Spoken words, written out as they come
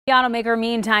The automaker,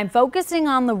 meantime, focusing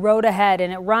on the road ahead,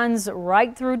 and it runs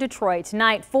right through Detroit.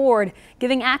 Tonight, Ford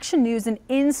giving Action News an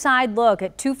inside look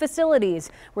at two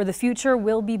facilities where the future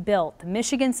will be built: the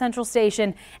Michigan Central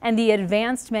Station and the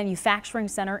Advanced Manufacturing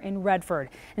Center in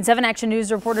Redford. And 7 Action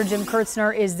News reporter Jim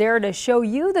Kurtzner is there to show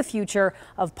you the future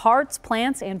of parts,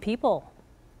 plants, and people.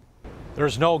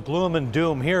 There's no gloom and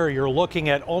doom here. You're looking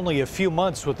at only a few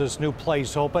months with this new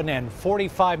place open and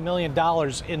 $45 million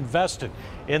invested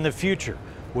in the future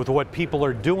with what people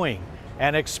are doing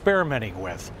and experimenting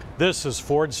with. This is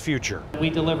Ford's future. We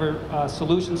deliver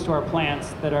solutions to our plants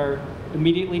that are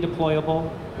immediately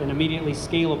deployable and immediately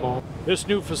scalable. This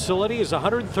new facility is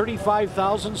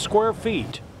 135,000 square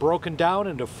feet, broken down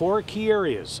into 4 key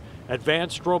areas: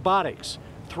 advanced robotics,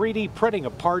 3D printing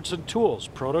of parts and tools,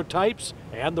 prototypes,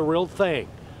 and the real thing,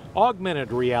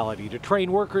 augmented reality to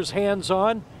train workers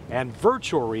hands-on, and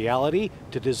virtual reality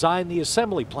to design the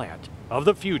assembly plant of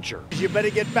the future. You better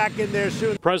get back in there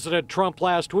soon. President Trump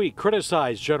last week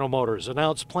criticized General Motors,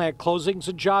 announced plant closings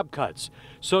and job cuts.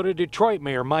 So did Detroit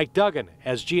Mayor Mike Duggan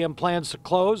as GM plans to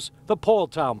close the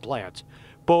Poletown plant,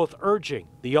 both urging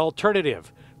the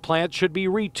alternative. Plants should be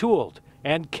retooled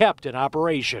and kept in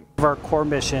operation. Our core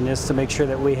mission is to make sure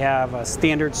that we have a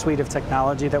standard suite of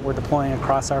technology that we're deploying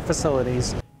across our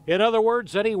facilities. In other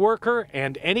words, any worker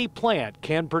and any plant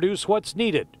can produce what's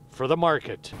needed for the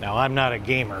market. Now, I'm not a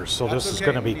gamer, so this is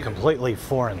going to be completely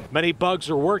foreign. Many bugs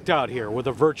are worked out here with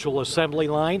a virtual assembly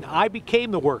line. I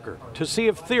became the worker to see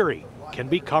if theory can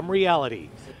become reality.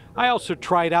 I also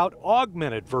tried out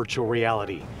augmented virtual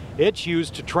reality. It's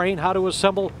used to train how to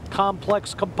assemble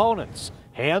complex components,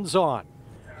 hands-on.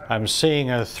 I'm seeing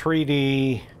a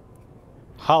 3D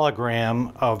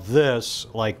hologram of this,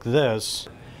 like this.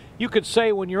 You could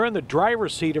say when you're in the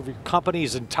driver's seat of your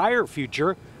company's entire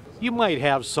future, you might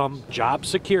have some job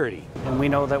security. And we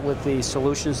know that with the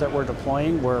solutions that we're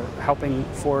deploying, we're helping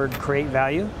Ford create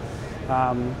value.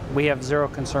 We have zero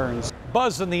concerns.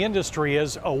 Buzz in the industry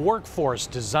is a workforce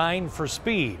designed for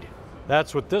speed.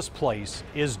 That's what this place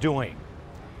is doing.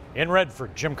 In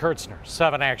Redford, Jim Kurtzner,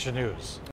 7 Action News.